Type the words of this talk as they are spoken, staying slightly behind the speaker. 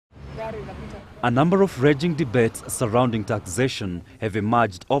A number of raging debates surrounding taxation have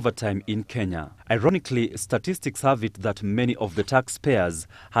emerged over time in Kenya. Ironically, statistics have it that many of the taxpayers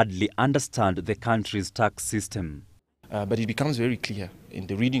hardly understand the country's tax system. But it becomes very clear in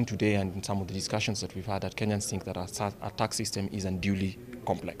the reading today and in some of the discussions that we've had that Kenyans think that our tax system is unduly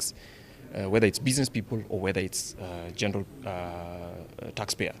complex, whether it's business people or whether it's general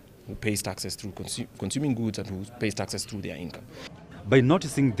taxpayer who pays taxes through consuming goods and who pays taxes through their income. By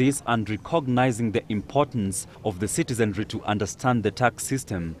noticing this and recognizing the importance of the citizenry to understand the tax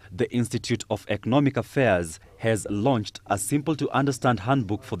system, the Institute of Economic Affairs has launched a simple-to-understand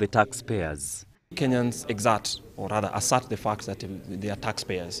handbook for the taxpayers. Kenyans assert the fact that they are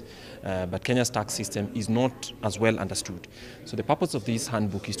taxpayers, but Kenya's tax system is not as well understood. So the purpose of this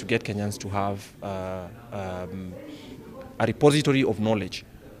handbook is to get Kenyans to have a repository of knowledge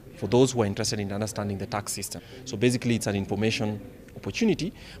for those who are interested in understanding the tax system. So basically it's an information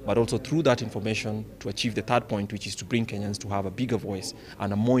opportunity, but also through that information to achieve the third point, which is to bring Kenyans to have a bigger voice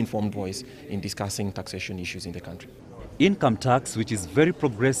and a more informed voice in discussing taxation issues in the country. Income tax, which is very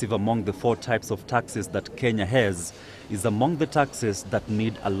progressive among the 4 types of taxes that Kenya has, is among the taxes that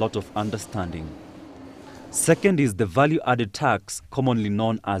need a lot of understanding. Second is the value-added tax, commonly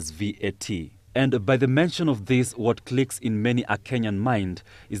known as VAT. And by the mention of this, what clicks in many a Kenyan mind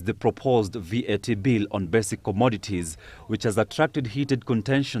is the proposed VAT bill on basic commodities, which has attracted heated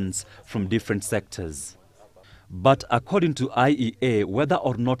contentions from different sectors. But according to IEA, whether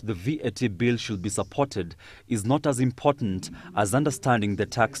or not the VAT bill should be supported is not as important as understanding the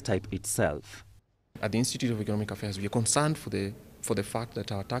tax type itself. At the Institute of Economic Affairs, we are concerned for the fact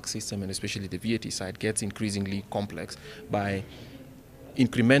that our tax system, and especially the VAT side, gets increasingly complex by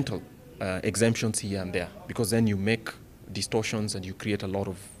incremental exemptions here and there, because then you make distortions and you create a lot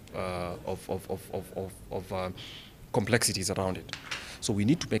of complexities around it. So we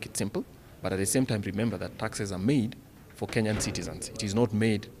need to make it simple, but at the same time remember that taxes are made for Kenyan citizens. It is not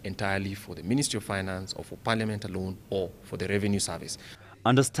made entirely for the Ministry of Finance or for Parliament alone or for the Revenue Service.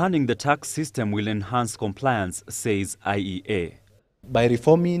 Understanding the tax system will enhance compliance, says IEA. By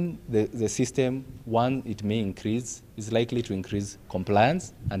reforming the system, one, it may is likely to increase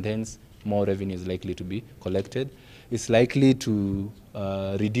compliance, and hence more revenue is likely to be collected. It's likely to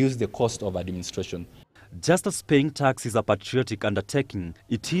reduce the cost of administration. Just as paying tax is a patriotic undertaking,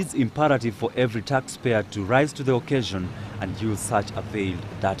 it is imperative for every taxpayer to rise to the occasion and use such availed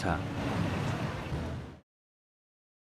data.